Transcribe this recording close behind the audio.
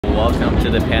welcome to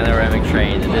the Panoramic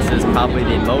train. This is probably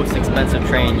the most expensive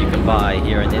train you can buy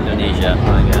here in Indonesia. Oh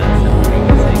my God,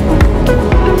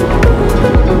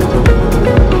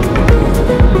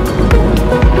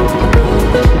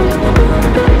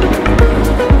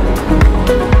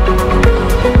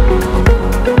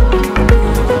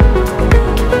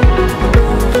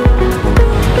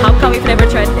 how come we've never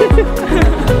tried this?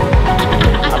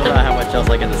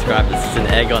 I can describe this as an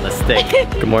egg on a stick.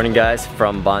 Good morning guys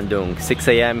from Bandung. 6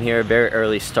 a.m. here, very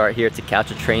early start here to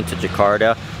catch a train to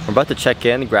Jakarta. We're about to check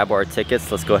in, grab our tickets.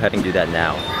 Let's go ahead and do that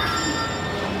now.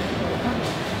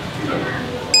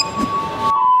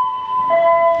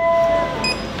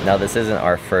 Now this isn't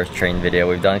our first train video.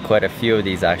 We've done quite a few of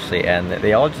these actually, and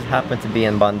they all just happen to be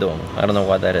in Bandung. I don't know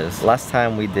why that is. Last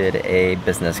time we did a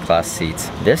business class seat.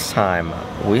 This time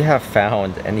we have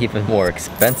found an even more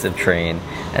expensive train,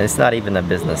 and it's not even a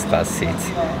business class seat.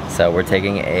 So we're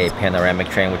taking a panoramic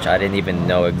train, which I didn't even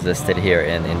know existed here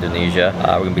in Indonesia.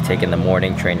 We're gonna be taking the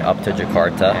morning train up to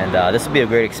Jakarta, and this will be a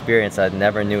great experience. I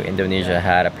never knew Indonesia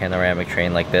had a panoramic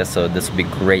train like this, so this will be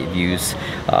great views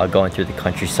going through the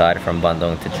countryside from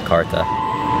Bandung to Jakarta.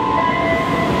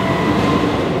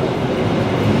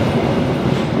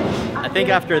 I think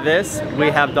after this, we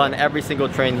have done every single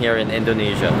train here in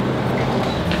Indonesia.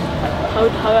 How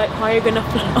are you gonna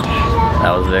follow?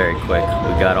 That was very quick.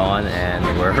 We got on and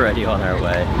we're already on our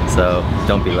way, so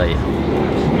don't be late.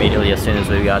 Immediately as soon as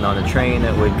we've gotten on the train,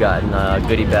 we've gotten a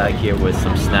goodie bag here with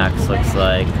some snacks, looks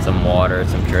like, some water,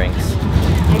 some drinks.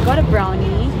 I got a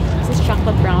brownie. This is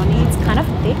chocolate brownie. It's kind of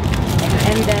thick.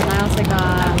 And then I also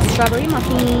got strawberry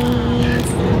muffins.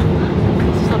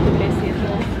 This is not the best yet.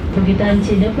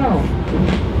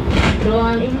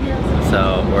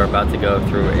 So we're about to go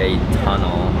through a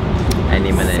tunnel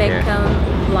any minute here.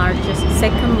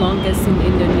 Second longest in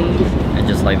Indonesia. And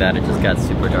just like that, it just got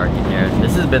super dark in here.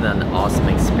 This has been an awesome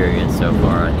experience so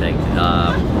far, I think.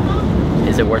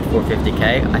 Is it worth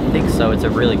 450K? I think so. It's a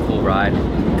really cool ride.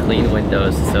 Clean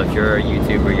windows, so if you're a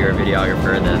YouTuber, you're a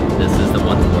videographer, then this is the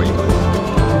one for you.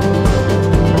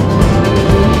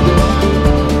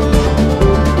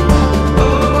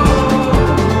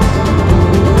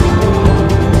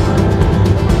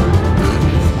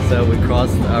 So we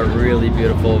crossed a really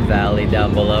beautiful valley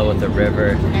down below with the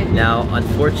river. Now,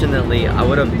 unfortunately, I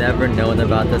would have never known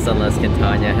about this unless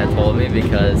Catania had told me,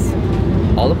 because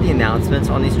all of the announcements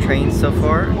on these trains so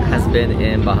far has been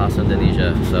in Bahasa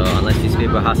Indonesia. So unless you speak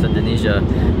Bahasa Indonesia,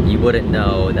 you wouldn't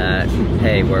know that,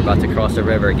 hey, we're about to cross the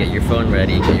river, get your phone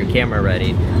ready, get your camera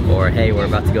ready, or hey, we're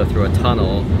about to go through a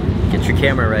tunnel, get your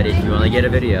camera ready if you want to get a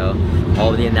video.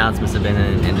 All of the announcements have been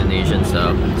in Indonesian,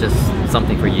 so just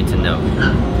something for you to know.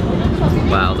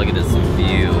 Wow, look at this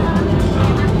view.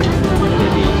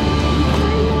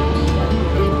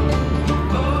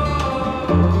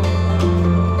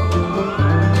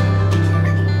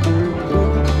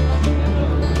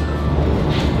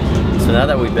 So now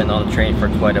that we've been on the train for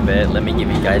quite a bit, let me give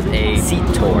you guys a seat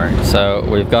tour. So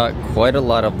we've got quite a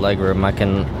lot of legroom. I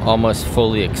can almost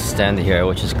fully extend here,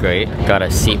 which is great. Got a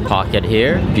seat pocket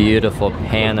here. Beautiful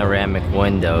panoramic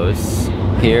windows.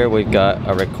 Here we've got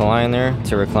a recliner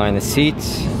to recline the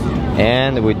seats.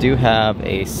 And we do have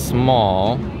a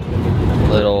small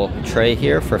little tray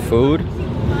here for food,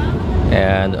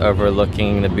 and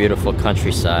overlooking the beautiful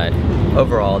countryside.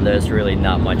 Overall, there's really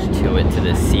not much to it, to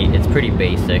this seat. It's pretty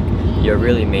basic. You're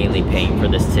really mainly paying for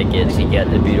this ticket to get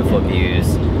the beautiful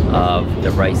views of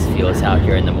the rice fields out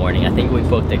here in the morning. I think we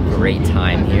booked a great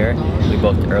time here. We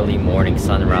booked early morning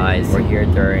sunrise. We're here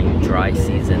during dry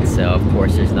season, so of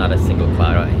course there's not a single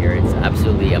cloud out here. It's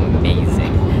absolutely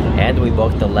amazing. And we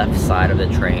booked the left side of the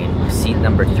train, seat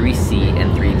number 3C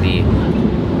and 3B.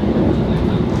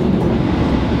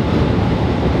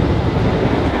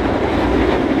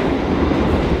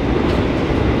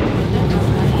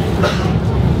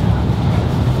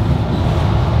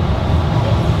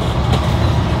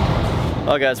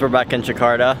 Well guys, we're back in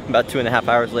Jakarta about 2.5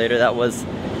 hours later. That was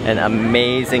an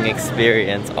amazing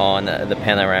experience on the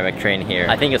panoramic train here.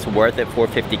 I think it's worth it for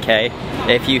 50K.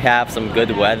 If you have some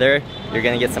good weather, you're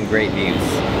gonna get some great views.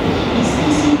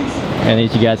 And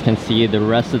as you guys can see, the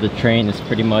rest of the train is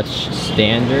pretty much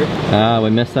standard. We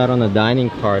missed out on the dining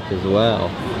cart as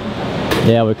well.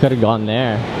 Yeah, we could have gone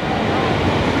there.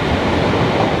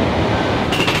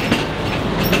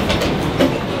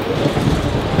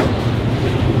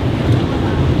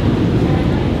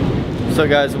 So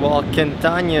guys, while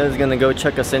Catania is gonna go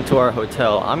check us into our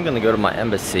hotel, I'm gonna go to my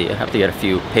embassy. I have to get a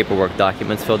few paperwork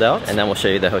documents filled out, and then we'll show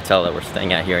you the hotel that we're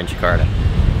staying at here in Jakarta.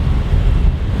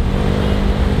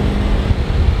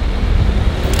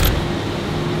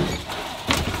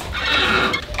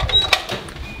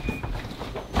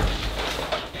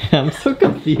 I'm so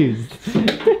confused.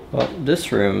 Well,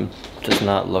 this room does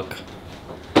not look...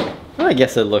 Well, I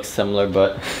guess it looks similar,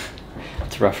 but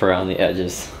it's rough around the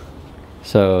edges.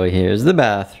 So here's the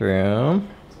bathroom.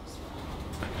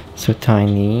 So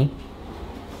tiny.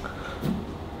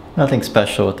 Nothing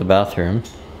special with the bathroom.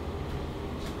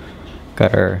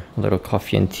 Got our little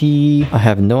coffee and tea. I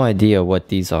have no idea what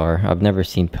these are. I've never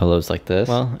seen pillows like this.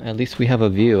 Well, at least we have a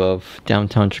view of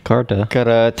downtown Jakarta. Got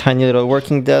a tiny little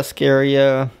working desk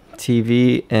area,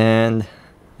 TV, and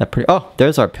oh,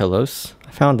 there's our pillows.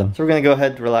 I found them. So we're gonna go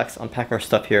ahead, relax, unpack our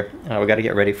stuff here. We gotta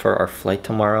get ready for our flight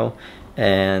tomorrow.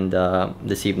 And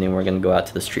this evening we're gonna go out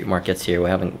to the street markets here. We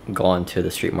haven't gone to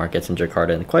the street markets in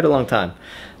Jakarta in quite a long time.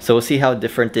 So we'll see how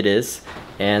different it is.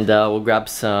 And we'll grab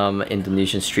some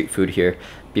Indonesian street food here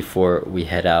before we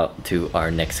head out to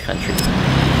our next country.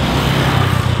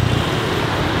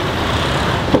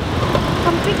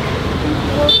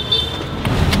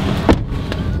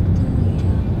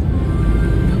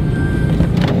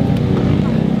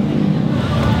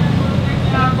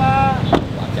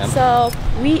 So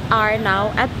we are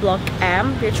now at Blok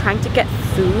M. We're trying to get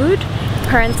food.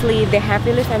 Apparently they have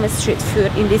really famous street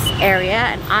food in this area,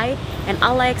 and I and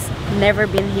Alex never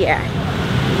been here.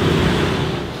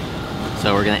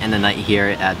 So we're gonna end the night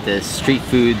here at this street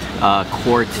food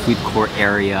food court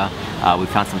area. We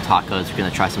found some tacos. We're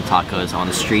gonna try some tacos on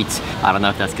the streets. I don't know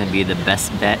if that's gonna be the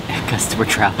best bet because we're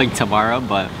traveling tomorrow,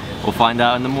 but we'll find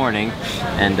out in the morning.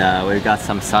 And we've got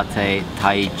some satay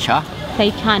taichan.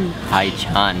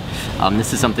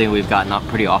 This is something we've gotten up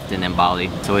pretty often in Bali,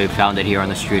 so we found it here on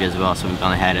the street as well, so we've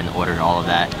gone ahead and ordered all of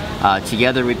that.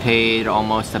 Together we paid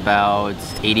almost about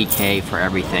 80K for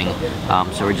everything,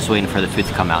 so we're just waiting for the food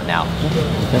to come out now.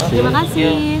 Terima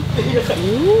kasih.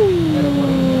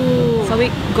 So we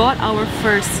got our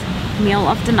first meal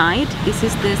of the night. This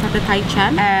is the satay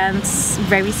taichan, and it's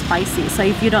very spicy, so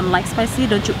if you don't like spicy,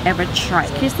 don't you ever try.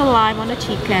 Crystal lime on the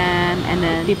chicken, and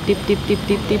then dip.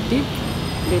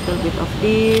 Little bit of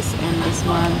this and this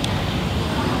one.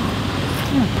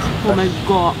 Oh my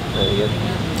god,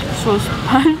 so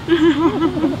spicy.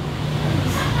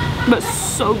 But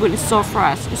so good. It's so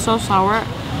fresh, it's so sour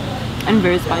and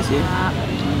very spicy.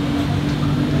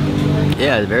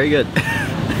 Yeah, very good.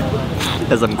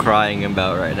 As I'm crying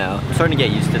about right now. I'm starting to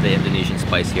get used to the Indonesian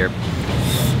spice here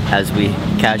as we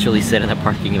casually sit in the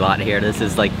parking lot here. This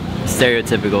is like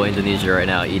stereotypical Indonesia right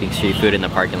now, eating street food in the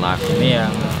parking lot.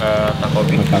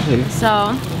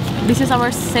 So this is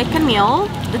our second meal,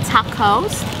 the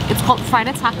tacos. It's called fried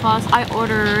tacos. I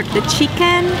ordered the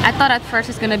chicken. I thought at first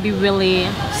it's gonna be really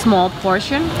small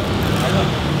portion.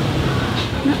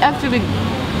 Actually,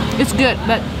 it's good,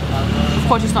 but of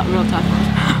course it's not real tacos.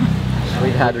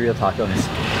 We've had real tacos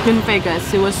in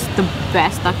Vegas. It was the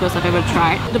best tacos I've ever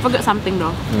tried. Don't forget something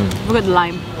though. Don't forget the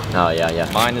lime. Oh yeah.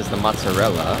 Mine is the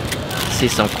mozzarella. See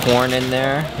some corn in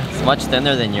there. It's much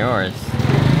thinner than yours.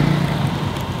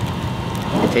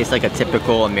 It tastes like a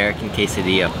typical American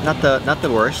quesadilla. Not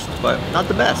the worst, but not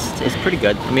the best. It's pretty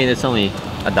good. I mean, it's only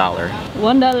 $1.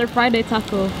 $1 Friday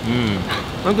taco.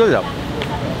 I'm good though.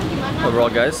 Overall,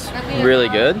 guys, really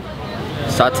good.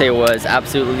 Satay was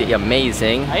absolutely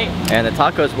amazing, and the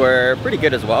tacos were pretty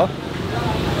good as well.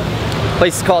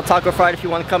 Place is called Taco Fried if you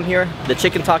want to come here. The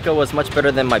chicken taco was much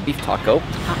better than my beef taco.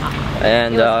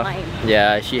 And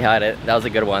yeah, she had it. That was a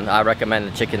good one. I recommend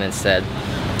the chicken instead.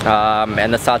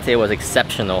 And the satay was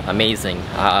exceptional, amazing.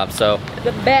 So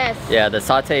the best. Yeah, the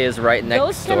satay is right next door.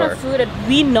 Those kind of food that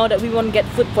we know that we won't get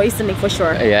food poisoning for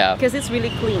sure. Yeah. Because it's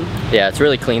really clean. Yeah, it's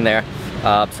really clean there.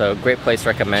 So great place,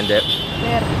 recommend it.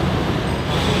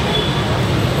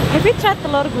 Have you tried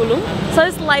telur gulung? So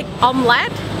it's like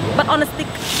omelette, but on a stick.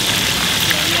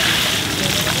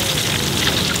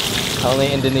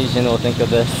 Only Indonesian will think of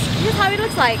this. This is how it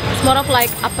looks like. It's more of like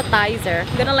appetizer.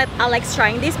 I'm gonna let Alex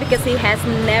trying this because he has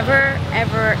never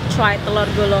ever tried telur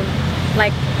gulung.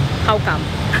 Like, how come?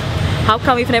 How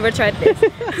come we've never tried this?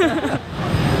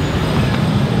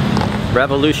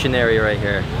 Revolutionary right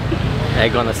here.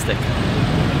 Egg on a stick.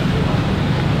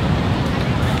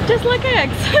 Just like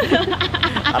eggs.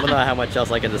 I don't know how much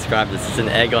else I can describe this. It's an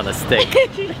egg on a stick.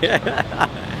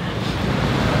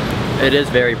 It is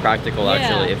very practical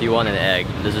actually. If you want an egg,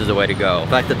 this is the way to go.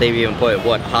 The fact that they've even put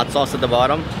hot sauce at the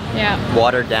bottom. Yeah.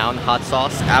 Watered down hot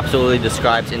sauce absolutely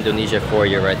describes Indonesia for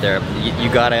you right there. You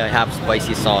gotta have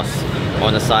spicy sauce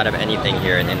on the side of anything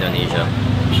here in Indonesia.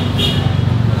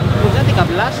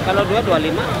 13, kalau 2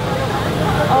 25.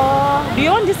 Do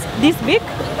you want this big?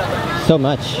 So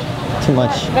much. Too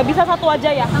much. Gak bisa satu aja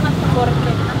ya? Terima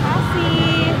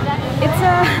kasih. It's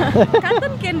a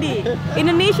cotton candy,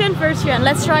 Indonesian version.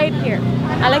 Let's try it here.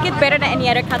 I like it better than any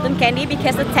other cotton candy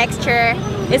because the texture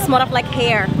is more of like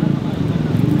hair.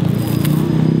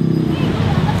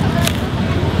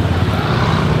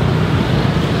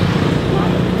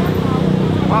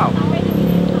 Wow.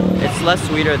 It's less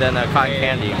sweeter than a cotton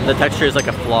candy. The texture is like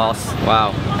a floss.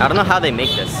 Wow. I don't know how they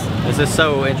make this. This is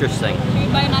so interesting. Should we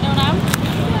buy another round?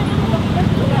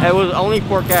 It was only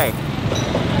 4K.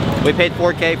 We paid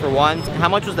 4K for one. How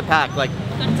much was the pack? Like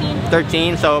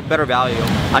 13, so better value.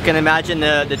 I can imagine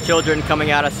the children coming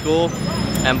out of school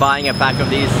and buying a pack of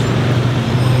these.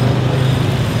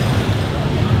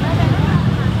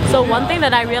 So one thing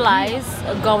that I realized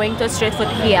going to street food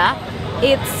here,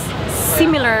 it's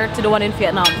similar to the one in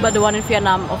Vietnam, but the one in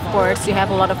Vietnam, of course, you have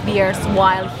a lot of beers,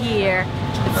 while here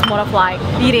it's more of like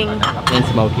eating and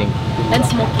smoking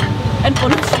and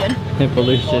pollution. And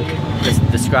pollution. Just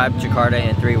describe Jakarta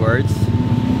in 3 words: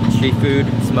 street food,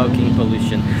 smoking,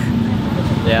 pollution.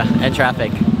 Yeah, and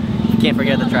traffic. You can't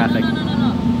forget the traffic.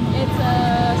 No.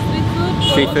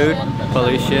 It's street food,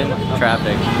 pollution,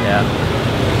 traffic. Yeah.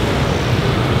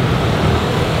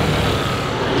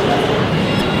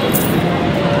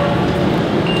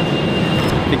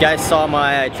 If you guys saw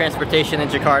my transportation in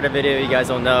Jakarta video, you guys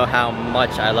will know how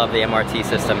much I love the MRT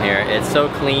system here. It's so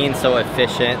clean, so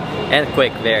efficient, and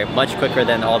quick, much quicker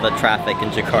than all the traffic in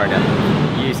Jakarta.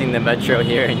 Using the metro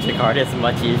here in Jakarta is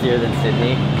much easier than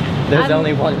Sydney. There's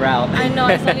only one route. I know,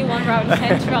 it's only one route,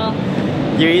 central.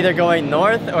 You're either going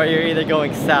north or you're either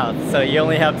going south, so you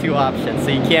only have 2 options, so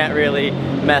you can't really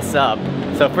mess up.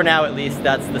 So for now, at least,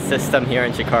 that's the system here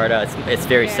in Jakarta. It's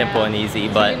very simple and easy,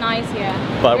 but very nice,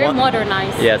 yeah. But very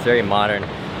modernized. Yeah, it's very modern.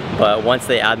 But once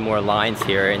they add more lines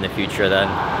here in the future, then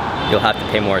you'll have to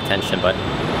pay more attention. But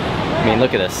I mean,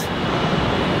 look at this.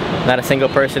 Not a single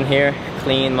person here.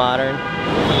 Clean, modern.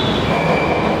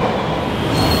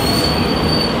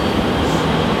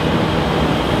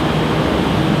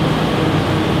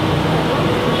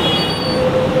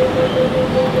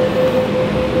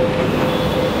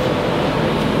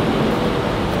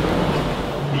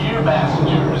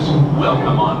 Passengers,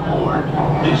 welcome on board.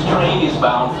 This train is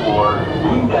bound for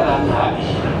Bundaran Hi.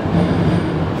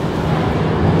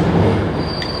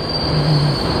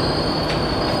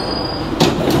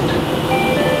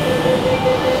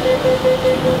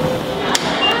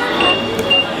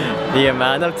 The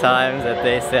amount of times that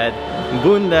they said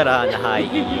Bundaran Hi.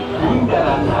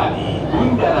 Bundaran Hi.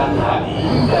 Bundaran Hi.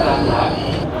 Bundaran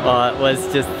Hi. It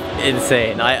was just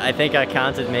insane. I think I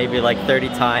counted maybe like 30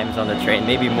 times on the train,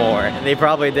 maybe more. They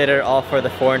probably did it all for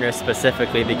the foreigners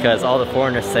specifically, because all the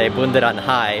foreigners say Bundaran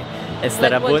Hi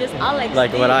instead of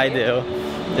like what I do,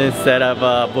 instead of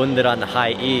Bundaran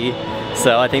Hi.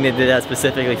 So I think they did that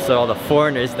specifically so all the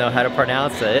foreigners know how to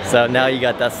pronounce it. So now you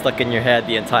got that stuck in your head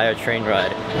the entire train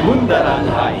ride. Bundaran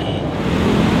Hi.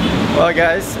 Well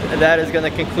guys, that is going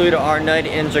to conclude our night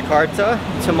in Jakarta.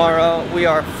 Tomorrow we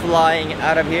are flying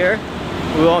out of here.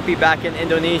 We won't be back in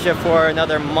Indonesia for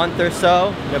another month or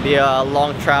so. It'll be a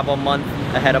long travel month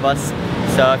ahead of us.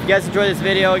 So if you guys enjoyed this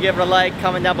video, give it a like,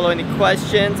 comment down below any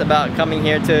questions about coming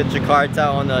here to Jakarta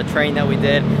on the train that we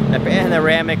did. The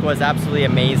Panoramic was absolutely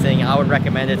amazing. I would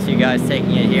recommend it to you guys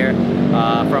taking it here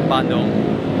from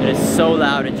Bandung. It is so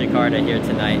loud in Jakarta here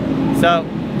tonight. So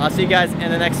I'll see you guys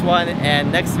in the next one,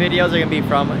 and next videos are going to be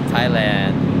from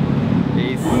Thailand.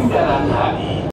 Peace.